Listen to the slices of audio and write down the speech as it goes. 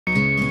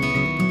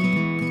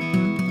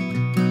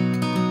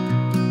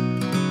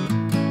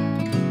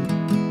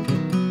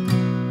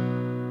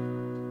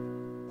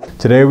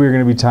Today we're going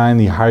to be tying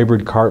the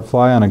Hybrid Carp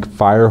Fly on a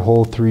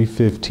Firehole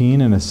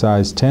 315 in a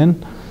size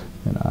 10.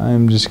 And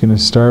I'm just going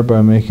to start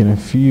by making a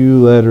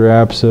few lead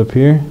wraps up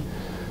here.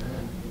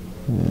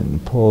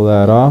 And pull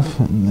that off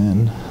and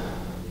then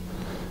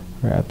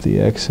wrap the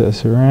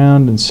excess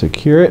around and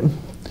secure it.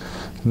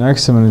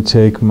 Next I'm going to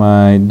take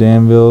my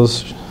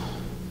Danville's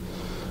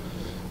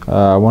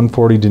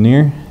 140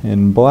 denier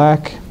in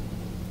black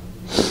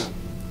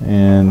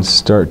and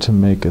start to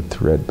make a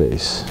thread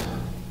base.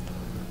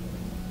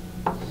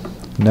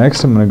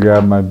 Next I'm going to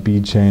grab my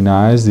bead chain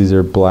eyes. These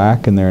are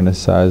black and they're in a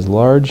size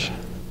large.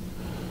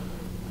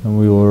 And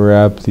we will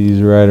wrap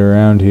these right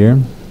around here,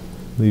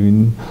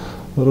 leaving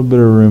a little bit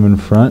of room in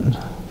front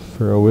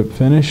for a whip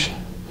finish.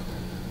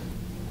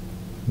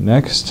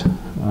 Next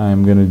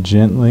I'm going to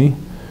gently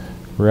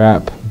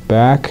wrap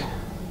back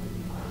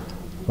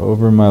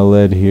over my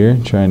lead here,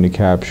 trying to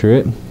capture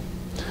it.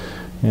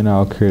 And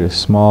I'll create a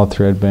small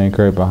thread bank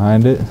right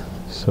behind it,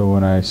 so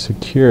when I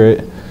secure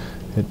it,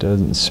 it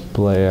doesn't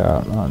splay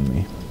out on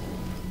me.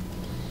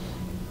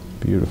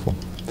 Beautiful.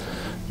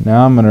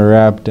 Now I'm going to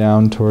wrap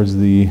down towards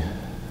the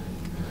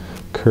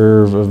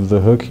curve of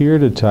the hook here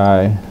to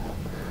tie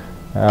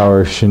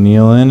our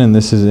chenille in, and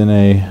this is in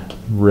a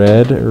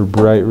red or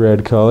bright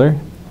red color.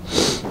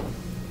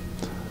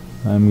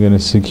 I'm going to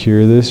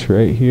secure this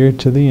right here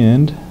to the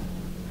end,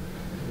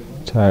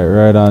 tie it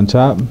right on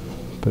top,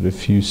 put a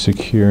few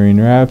securing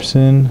wraps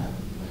in,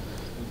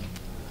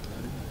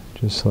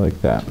 just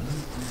like that.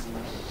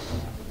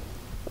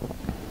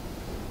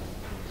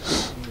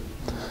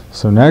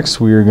 So next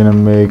we are going to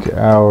make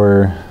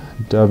our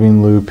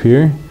dubbing loop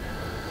here.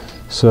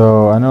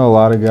 So I know a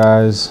lot of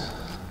guys,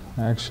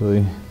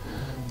 actually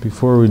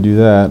before we do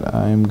that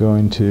I'm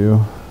going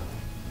to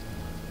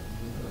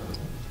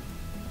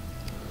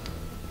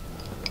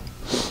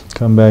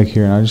come back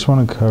here and I just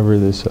want to cover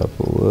this up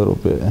a little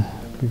bit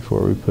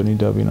before we put any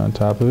dubbing on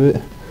top of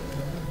it.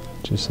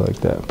 Just like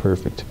that,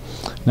 perfect.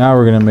 Now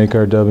we're going to make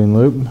our dubbing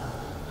loop.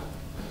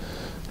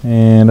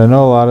 And I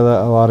know a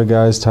lot of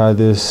guys tie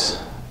this.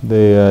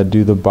 They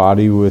do the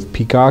body with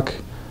peacock,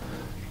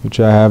 which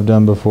I have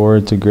done before.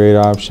 It's a great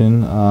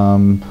option.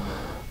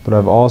 But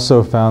I've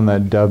also found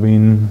that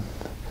dubbing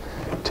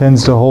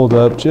tends to hold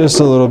up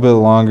just a little bit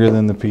longer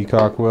than the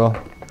peacock will.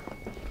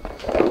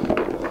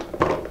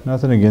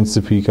 Nothing against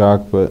the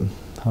peacock, but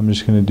I'm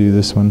just going to do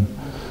this one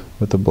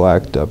with the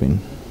black dubbing.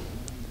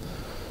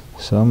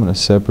 So I'm going to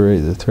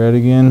separate the thread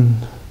again,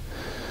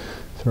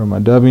 throw my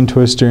dubbing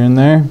twister in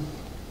there,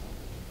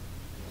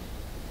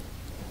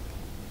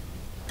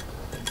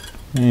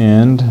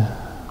 and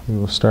we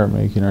will start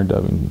making our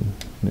dubbing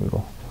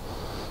noodle.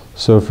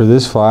 So for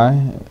this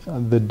fly,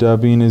 the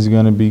dubbing is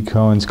going to be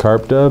Cohen's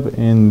Carp Dub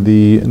in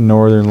the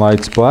Northern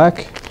Lights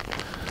black.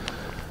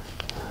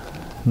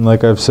 And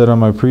like I've said on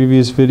my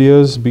previous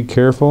videos, be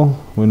careful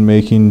when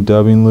making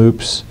dubbing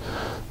loops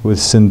with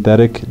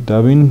synthetic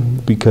dubbing,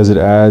 because it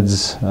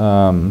adds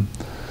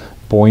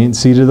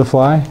buoyancy to the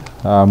fly,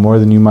 more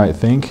than you might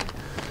think.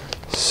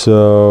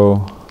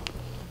 So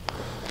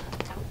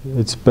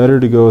it's better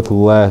to go with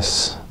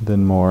less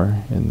than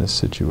more in this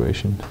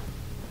situation.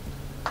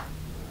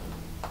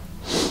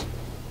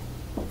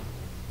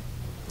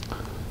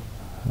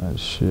 That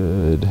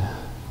should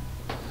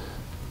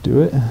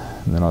do it,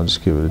 and then I'll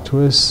just give it a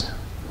twist,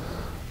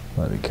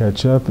 let it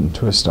catch up and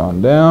twist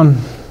on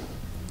down.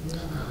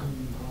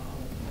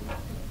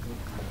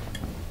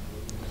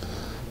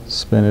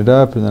 Spin it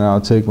up, and then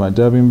I'll take my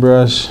dubbing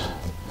brush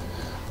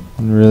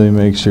and really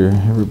make sure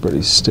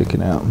everybody's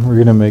sticking out. We're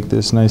going to make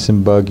this nice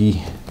and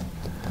buggy.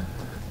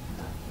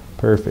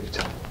 Perfect.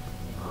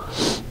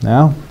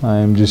 Now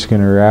I'm just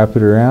going to wrap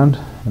it around,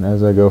 and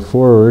as I go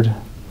forward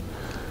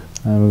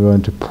I'm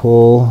going to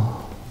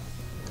pull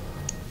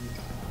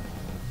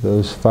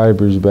those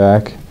fibers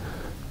back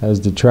as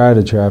to try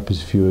to trap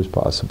as few as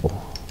possible.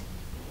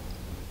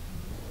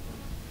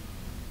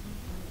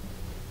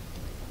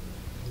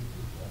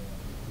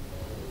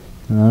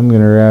 And I'm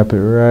going to wrap it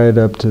right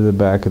up to the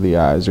back of the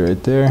eyes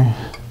right there.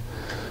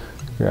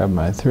 Grab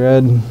my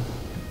thread,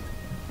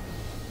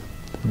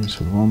 finish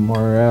with one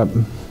more wrap.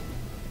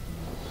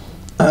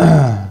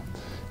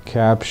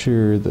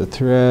 Capture the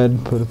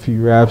thread, put a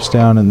few wraps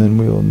down, and then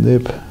we will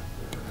nip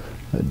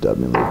the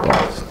dubbing loop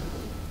off.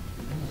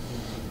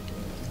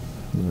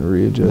 I'm going to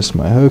readjust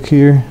my hook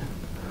here,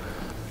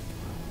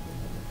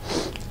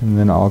 and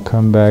then I'll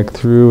come back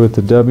through with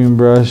the dubbing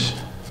brush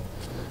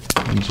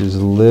and just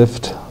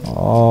lift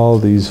all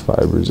these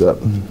fibers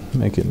up,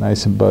 make it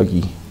nice and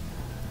buggy.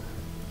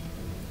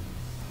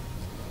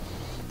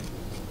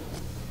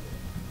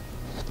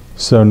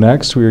 So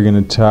next we are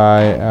going to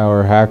tie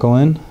our hackle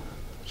in.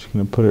 Just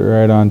going to put it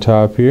right on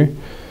top here,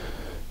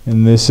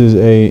 and this is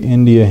a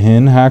India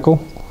hen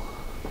hackle,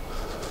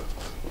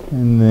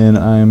 and then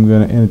I'm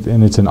going to,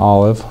 and it's an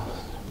olive,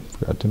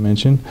 forgot to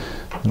mention,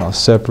 and I'll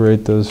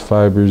separate those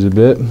fibers a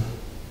bit,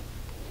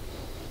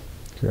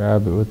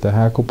 grab it with the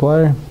hackle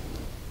plier,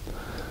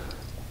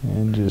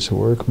 and just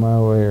work my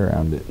way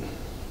around it,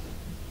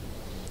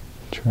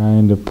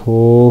 trying to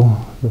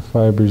pull the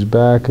fibers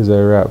back as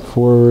I wrap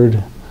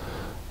forward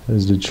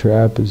Tries to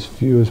trap as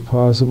few as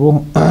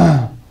possible.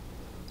 And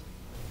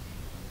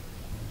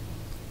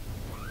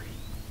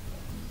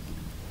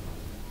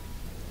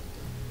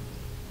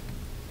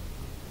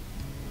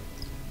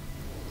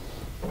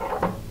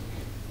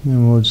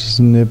we'll just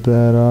nip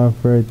that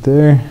off right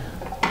there.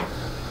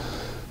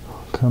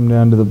 Come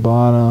down to the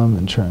bottom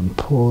and try and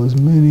pull as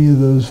many of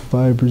those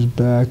fibers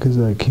back as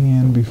I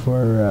can before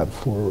I wrap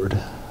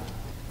forward.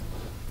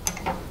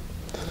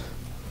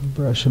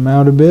 Brush them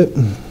out a bit.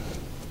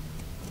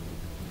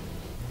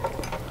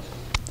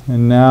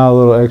 And now a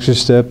little extra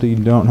step that you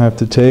don't have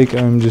to take.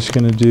 I'm just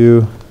going to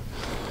do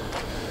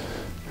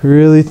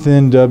really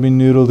thin dubbing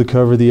noodle to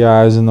cover the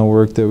eyes and the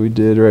work that we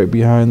did right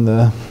behind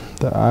the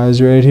eyes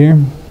right here.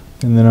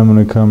 And then I'm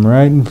going to come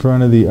right in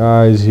front of the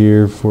eyes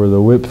here for the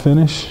whip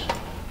finish.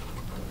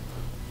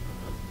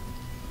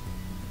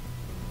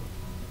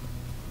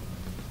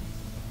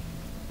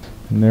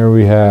 And there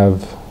we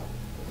have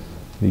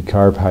the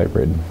carp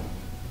hybrid.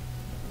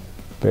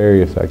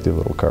 Very effective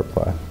little carp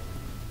fly.